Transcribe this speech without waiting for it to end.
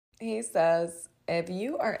He says, if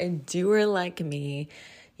you are a doer like me,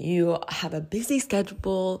 you have a busy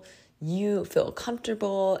schedule, you feel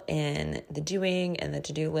comfortable in the doing and the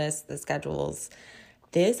to-do list, the schedules,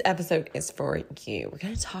 this episode is for you. We're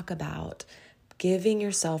going to talk about giving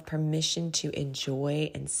yourself permission to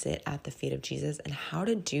enjoy and sit at the feet of Jesus and how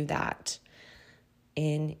to do that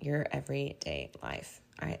in your everyday life.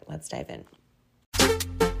 All right, let's dive in.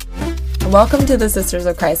 Welcome to the Sisters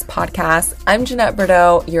of Christ podcast. I'm Jeanette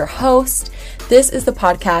Bordeaux, your host. This is the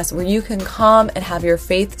podcast where you can come and have your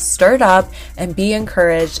faith stirred up and be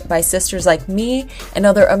encouraged by sisters like me and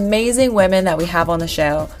other amazing women that we have on the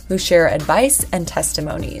show who share advice and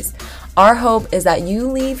testimonies. Our hope is that you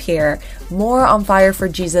leave here more on fire for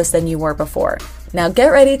Jesus than you were before. Now get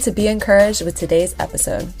ready to be encouraged with today's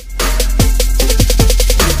episode.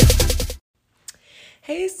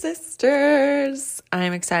 Hey sisters,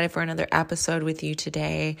 I'm excited for another episode with you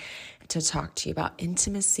today to talk to you about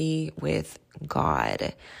intimacy with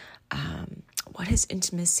God. What is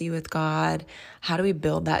intimacy with God? How do we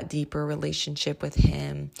build that deeper relationship with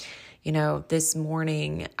Him? You know, this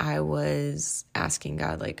morning I was asking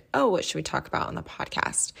God, what should we talk about on the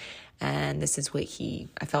podcast? And this is what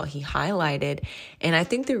I felt He highlighted. And I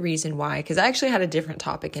think the reason why, because I actually had a different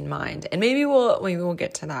topic in mind, and maybe we'll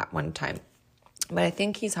get to that one time. But I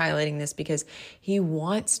think He's highlighting this because He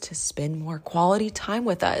wants to spend more quality time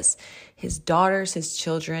with us, His daughters, His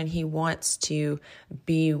children. He wants to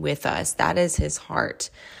be with us. That is His heart.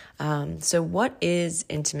 So what is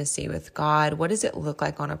intimacy with God? What does it look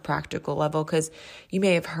like on a practical level? Because you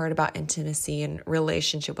may have heard about intimacy and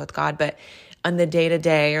relationship with God, but on the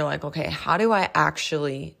day-to-day, you're like, okay, how do I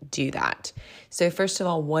actually do that? So first of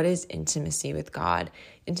all, what is intimacy with God?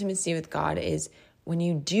 Intimacy with God is when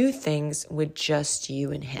you do things with just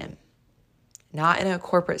you and Him, not in a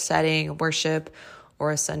corporate setting, worship,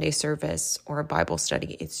 or a Sunday service, or a Bible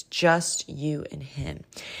study. It's just you and Him.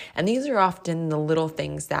 And these are often the little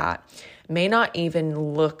things that may not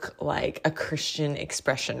even look like a Christian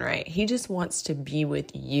expression, right? He just wants to be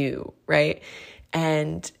with you, right?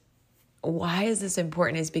 And why is this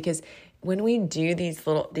important is because when we do these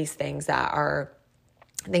things that are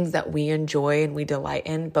things that we enjoy and we delight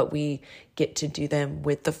in, but we get to do them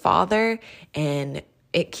with the Father, and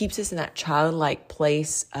it keeps us in that childlike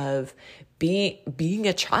place of being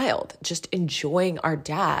a child, just enjoying our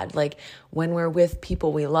dad. Like when we're with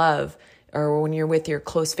people we love, or when you're with your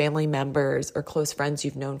close family members or close friends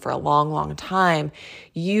you've known for a long, long time,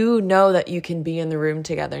 you know that you can be in the room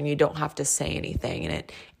together and you don't have to say anything in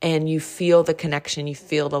it. And you feel the connection, you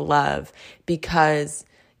feel the love because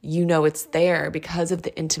you know it's there because of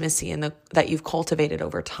the intimacy and that you've cultivated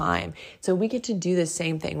over time. So we get to do the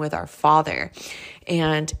same thing with our Father.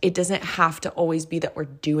 And it doesn't have to always be that we're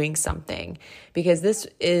doing something, because this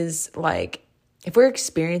is like, if we're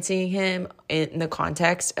experiencing Him in the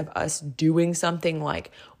context of us doing something like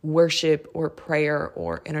worship or prayer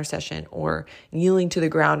or intercession or kneeling to the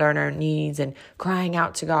ground on our knees and crying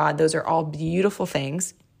out to God, those are all beautiful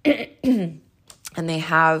things. And they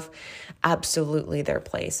have absolutely their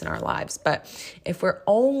place in our lives. But if we're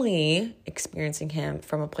only experiencing Him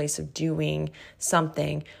from a place of doing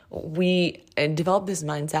something, we develop this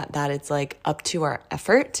mindset that it's like up to our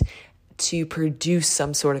effort to produce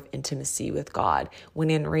some sort of intimacy with God,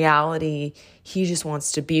 when in reality, He just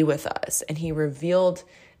wants to be with us. And He revealed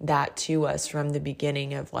that to us from the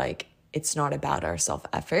beginning of it's not about our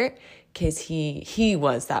self-effort, because he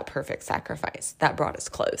was that perfect sacrifice that brought us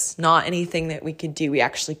close. Not anything that we could do. We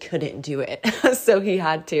actually couldn't do it. So He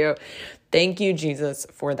had to. Thank you, Jesus,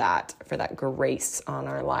 for that grace on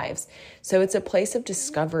our lives. So it's a place of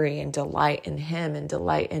discovery and delight in Him and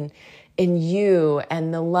delight in you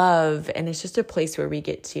and the love. And it's just a place where we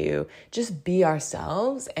get to just be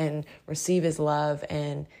ourselves and receive His love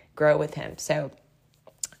and grow with Him. So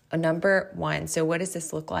number one, so what does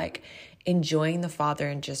this look like? Enjoying the Father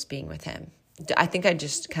and just being with Him. I think I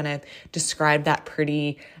just kind of described that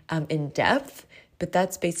pretty in depth, but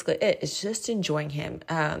that's basically it. It's just enjoying Him.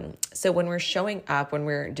 So when we're showing up, when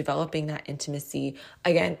we're developing that intimacy,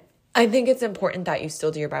 again, I think it's important that you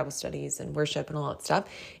still do your Bible studies and worship and all that stuff.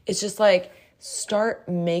 It's just start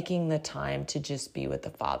making the time to just be with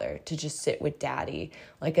the Father, to just sit with Daddy,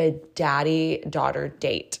 like a daddy-daughter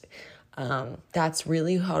date. That's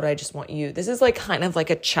really how I just want you. This is kind of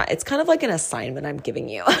like it's kind of like an assignment I'm giving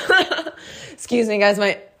you. Excuse me, guys,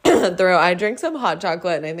 my throat. I drink some hot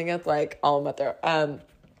chocolate and I think it's all in my throat.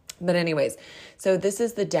 But anyways, so this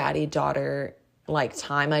is the daddy-daughter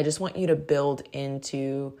time. I just want you to build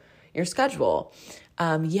into your schedule.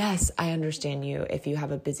 Yes, I understand you. If you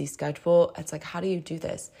have a busy schedule, it's how do you do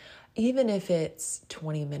this? even if it's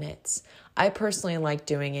 20 minutes. I personally like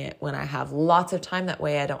doing it when I have lots of time. That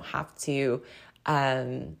way I don't have to,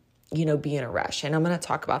 be in a rush. And I'm going to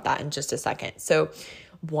talk about that in just a second. So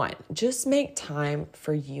 1, just make time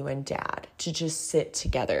for you and dad to just sit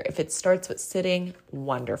together. If it starts with sitting,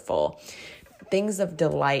 wonderful. Things of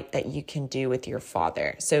delight that you can do with your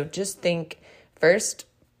father. So just think first,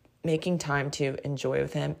 making time to enjoy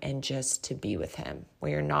with him and just to be with him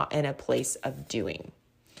where you're not in a place of doing.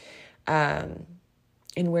 And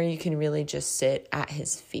where you can really just sit at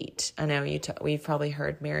his feet. I know we've probably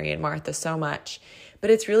heard Mary and Martha so much, but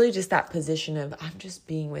it's really just that position of, I'm just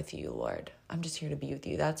being with you, Lord. I'm just here to be with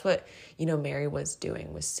you. That's what, Mary was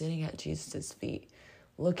doing, was sitting at Jesus's feet,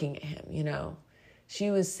 looking at him,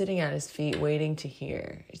 She was sitting at his feet, waiting to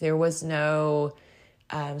hear. There was no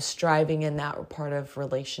striving in that part of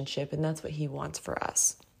relationship, and that's what he wants for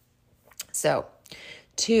us. So,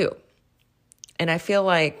 2, and I feel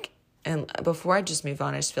like, and before I just move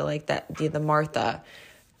on, I just feel like that the Martha,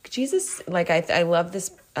 Jesus, like I love this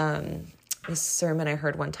this sermon I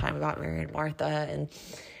heard one time about Mary and Martha, and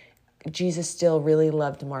Jesus still really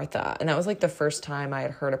loved Martha. And that was like the first time I had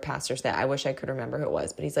heard a pastor say, I wish I could remember who it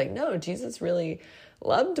was, but he's like, no, Jesus really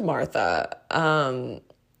loved Martha. I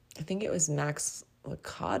think it was Max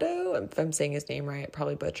Lucado, if I'm saying his name right,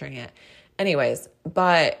 probably butchering it. Anyways,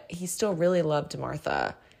 but he still really loved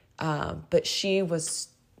Martha. But she was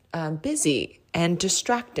busy and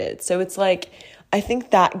distracted. So it's like, I think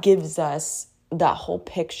that gives us that whole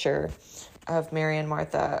picture of Mary and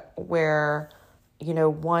Martha where,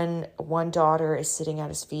 one daughter is sitting at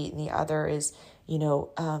his feet and the other is,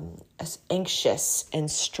 anxious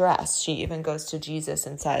and stressed. She even goes to Jesus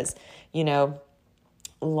and says,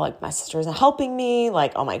 like, my sister isn't helping me.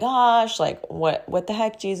 Like, oh my gosh, like what the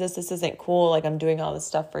heck, Jesus, this isn't cool. Like, I'm doing all this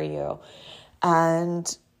stuff for you.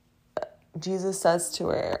 And Jesus says to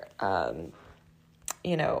her,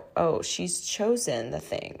 she's chosen the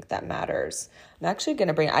thing that matters. I'm actually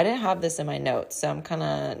going to I didn't have this in my notes, so I'm kind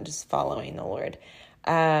of just following the Lord.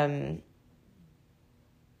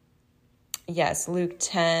 Yes, Luke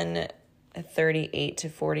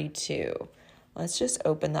 10:38-42. Let's just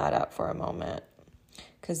open that up for a moment.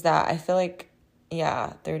 Because that, I feel like,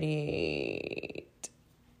 38.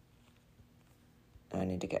 I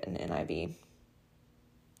need to get an NIV.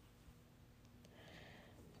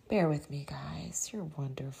 Bear with me, guys. You're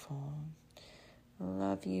wonderful.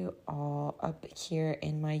 Love you all. Up here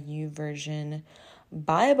in my YouVersion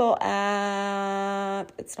Bible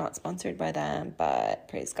app. It's not sponsored by them, but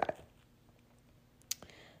praise God.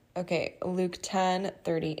 Okay, Luke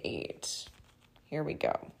 10:38. Here we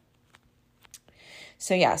go.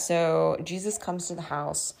 So Jesus comes to the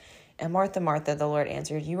house, and Martha, Martha, the Lord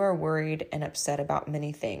answered, you are worried and upset about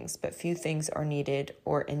many things, but few things are needed,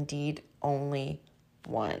 or indeed only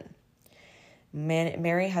one.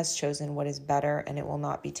 Mary has chosen what is better, and it will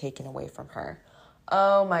not be taken away from her.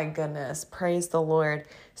 Oh my goodness. Praise the Lord.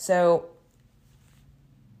 So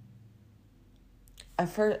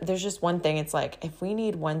there's just one thing. It's like, if we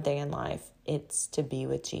need one thing in life, it's to be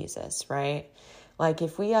with Jesus, right? Like,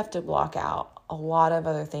 if we have to block out a lot of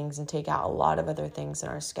other things and take out a lot of other things in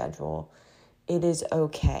our schedule, it is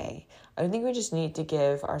okay. I think we just need to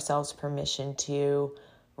give ourselves permission to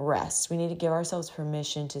rest. We need to give ourselves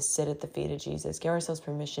permission to sit at the feet of Jesus, give ourselves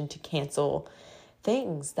permission to cancel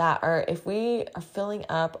things that are, if we are filling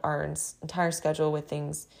up our entire schedule with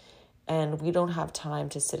things and we don't have time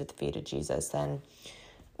to sit at the feet of Jesus, then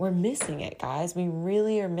we're missing it, guys. We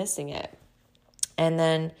really are missing it.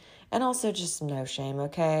 And also just no shame,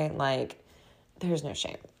 okay? Like, there's no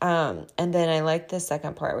shame. And then I like the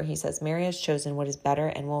second part where he says, Mary has chosen what is better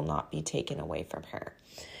and will not be taken away from her.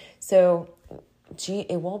 So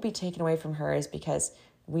it won't be taken away from her is because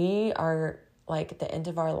we are, like, at the end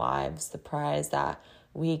of our lives, the prize that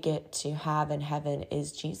we get to have in heaven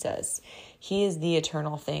is Jesus. He is the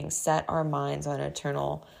eternal thing. Set our minds on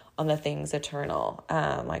the things eternal.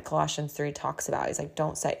 Like Colossians 3 talks about. He's like,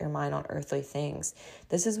 don't set your mind on earthly things.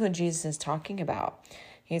 This is what Jesus is talking about.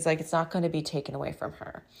 He's like, it's not going to be taken away from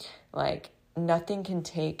her. Like, nothing can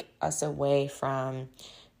take us away from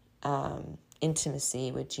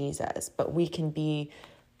intimacy with Jesus, but we can be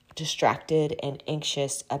distracted and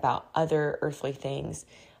anxious about other earthly things.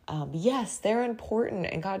 Yes, they're important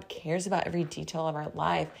and God cares about every detail of our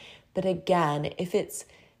life. But again, if it's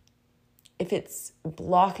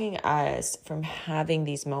blocking us from having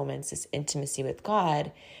these moments, this intimacy with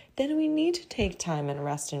God, then we need to take time and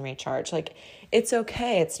rest and recharge. Like, it's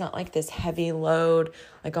okay. It's not like this heavy load,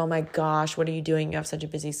 like, oh my gosh, what are you doing? You have such a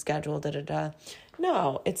busy schedule,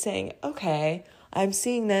 No, it's saying, okay, I'm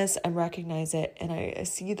seeing this, I recognize it, and I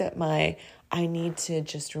see that my I need to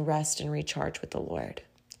just rest and recharge with the Lord.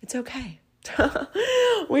 It's okay.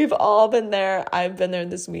 We've all been there. I've been there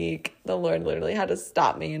this week. The Lord literally had to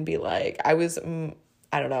stop me and be like, I don't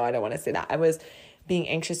know. I don't want to say that. I was being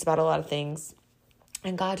anxious about a lot of things.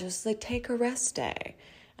 And God just like, take a rest day.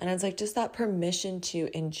 And it's like just that permission to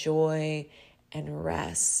enjoy and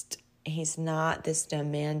rest. He's not this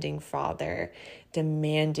demanding father,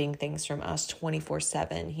 demanding things from us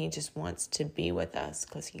 24/7. He just wants to be with us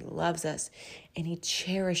because he loves us and he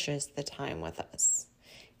cherishes the time with us.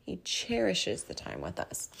 He cherishes the time with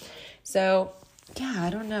us. So yeah, I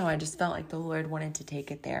don't know. I just felt like the Lord wanted to take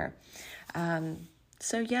it there.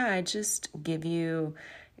 So yeah, I just give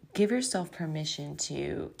yourself permission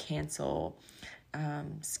to cancel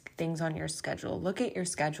things on your schedule. Look at your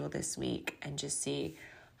schedule this week and just see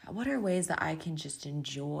what are ways that I can just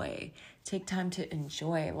enjoy, take time to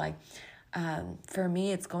enjoy. Like for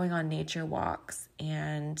me, it's going on nature walks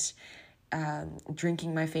and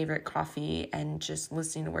drinking my favorite coffee and just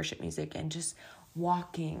listening to worship music and just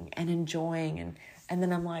walking and enjoying. And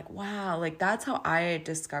then I'm like, wow, like that's how I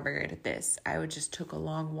discovered this. I just took a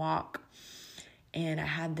long walk and I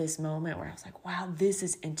had this moment where I was like, wow, this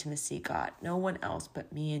is intimacy, God. No one else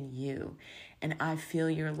but me and you. And I feel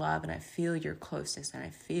your love and I feel your closeness and I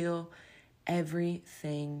feel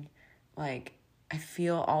everything. Like I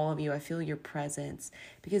feel all of you. I feel your presence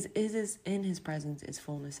because it is in his presence is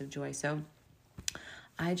fullness of joy. So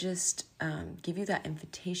I just give you that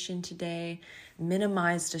invitation today.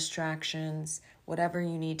 Minimize distractions, whatever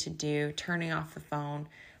you need to do, turning off the phone,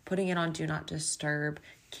 putting it on do not disturb,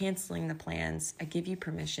 canceling the plans. I give you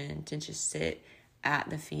permission to just sit at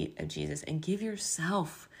the feet of Jesus and give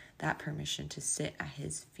yourself that permission to sit at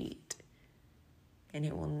his feet. And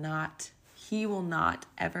he will not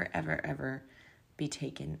ever, ever, ever be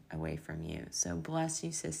taken away from you. So bless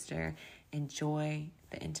you, sister. Enjoy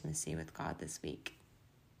the intimacy with God this week.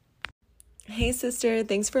 Hey, sister.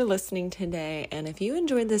 Thanks for listening today. And if you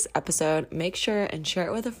enjoyed this episode, make sure and share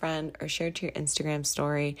it with a friend or share it to your Instagram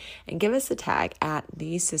story and give us a tag at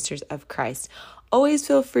These Sisters of Christ. Always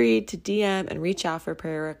feel free to DM and reach out for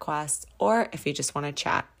prayer requests or if you just want to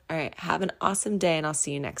chat. All right. Have an awesome day and I'll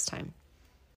see you next time.